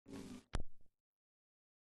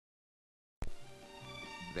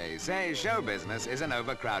They say show business is an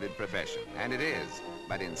overcrowded profession, and it is.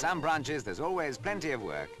 But in some branches, there's always plenty of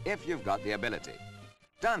work if you've got the ability.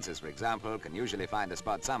 Dancers, for example, can usually find a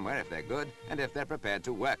spot somewhere if they're good and if they're prepared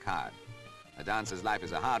to work hard. A dancer's life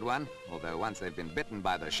is a hard one, although once they've been bitten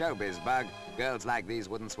by the showbiz bug, girls like these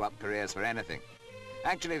wouldn't swap careers for anything.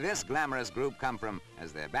 Actually, this glamorous group come from,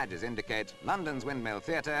 as their badges indicate, London's Windmill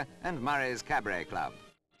Theatre and Murray's Cabaret Club.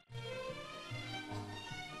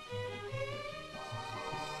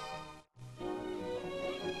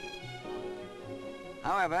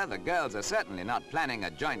 However, the girls are certainly not planning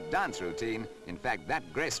a joint dance routine. In fact,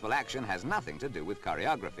 that graceful action has nothing to do with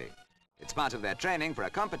choreography. It's part of their training for a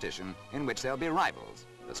competition in which they'll be rivals.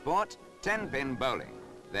 The sport, 10-pin bowling.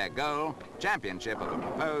 Their goal, championship of a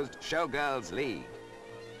proposed Showgirls League.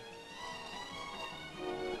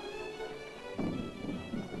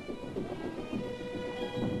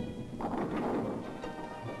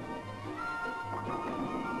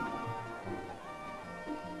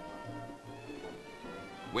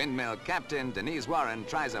 Windmill captain Denise Warren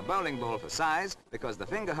tries a bowling ball for size because the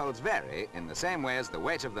finger holds vary in the same way as the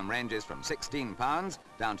weight of them ranges from 16 pounds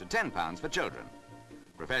down to 10 pounds for children.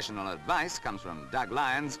 Professional advice comes from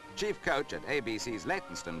Lyons, chief coach at ABC's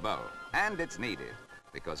Leytonstone Bowl, and it's needed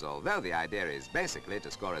because although the idea is basically to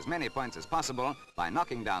score as many points as possible by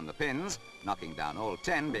knocking down the pins, knocking down all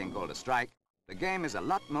 10 being called a strike, the game is a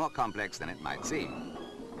lot more complex than it might seem.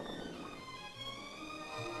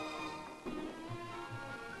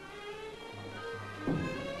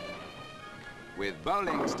 With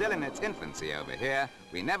bowling still in its infancy over here,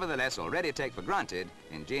 we nevertheless already take for granted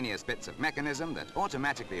ingenious bits of mechanism that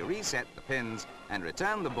automatically reset the pins and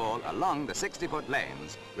return the ball along the 60-foot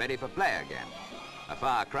lanes, ready for play again. A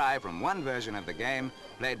far cry from one version of the game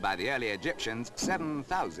played by the early Egyptians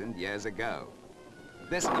 7,000 years ago.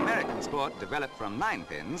 This American sport developed from 9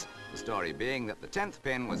 pins, the story being that the 10th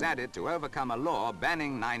pin was added to overcome a law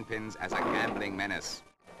banning 9 pins as a gambling menace.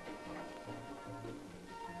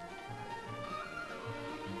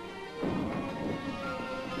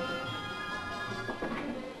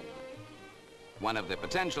 One of the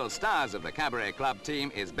potential stars of the Cabaret Club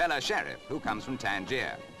team is Bella Sheriff, who comes from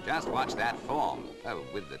Tangier. Just watch that form. Oh,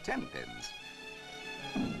 with the 10 pins.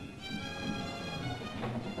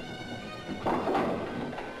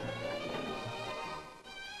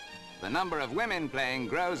 The number of women playing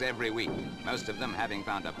grows every week, most of them having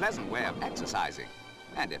found a pleasant way of exercising.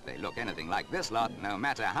 And if they look anything like this lot, no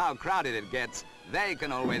matter how crowded it gets, they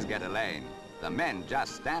can always get a lane. The men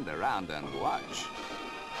just stand around and watch.